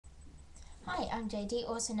Hi, I'm JD,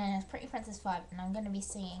 also known as Pretty Princess 5, and I'm going to be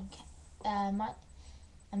singing My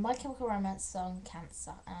Chemical Romance song,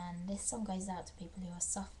 Cancer. And this song goes out to people who have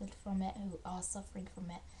suffered from it, who are suffering from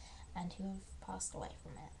it, and who have passed away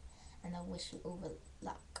from it. And I wish you all the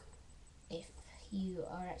luck if you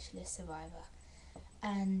are actually a survivor.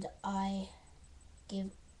 And I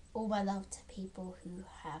give all my love to people who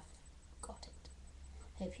have got it.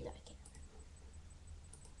 Hope you like it.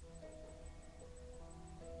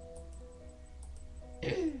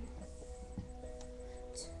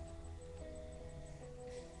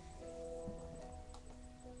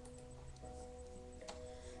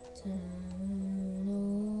 Turn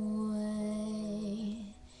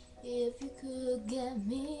away if you could get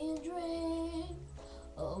me a drink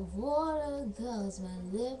of water, 'cause my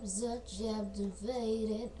lips are chapped and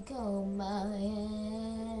faded. Call my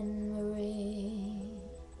Anne Marie.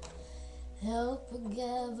 Help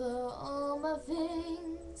gather all my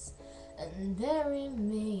things and bury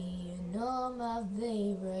me in all my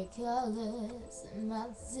favorite colors. My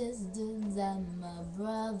sisters and my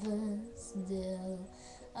brothers still,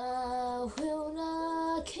 I will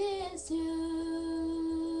not kiss you,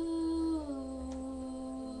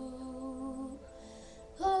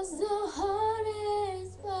 'cause the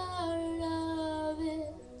hardest part of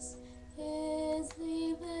it is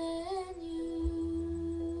leaving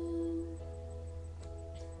you.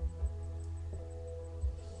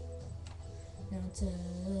 Now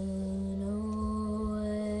turn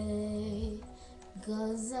away,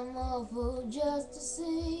 'cause I'm awful just to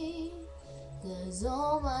see. 'Cause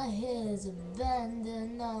all my hair's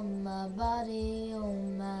abandoned on my body, oh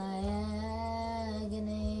my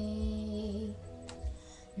agony.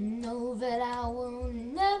 Know that I will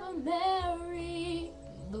never marry,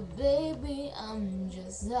 but baby, I'm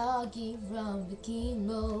just lucky from the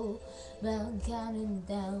chemo. But counting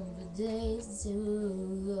down the days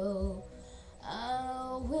to go,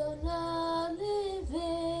 I will not live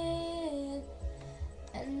it.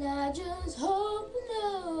 And I just hope you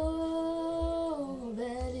know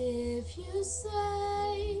that if you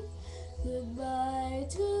say goodbye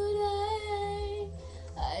today,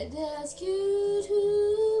 I'd ask you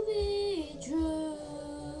to be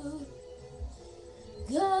true.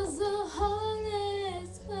 'Cause the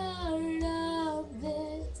hardest part of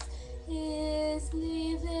this is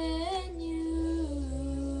leaving you.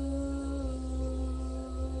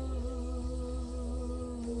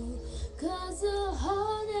 'Cause the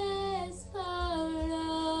hardest part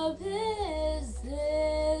of this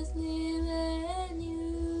is leaving you.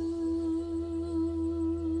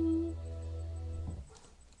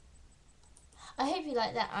 I hope you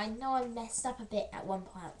like that. I know I messed up a bit at one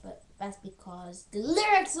point, but that's because the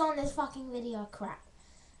lyrics on this fucking video are crap.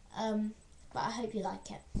 But I hope you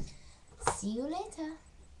like it. See you later.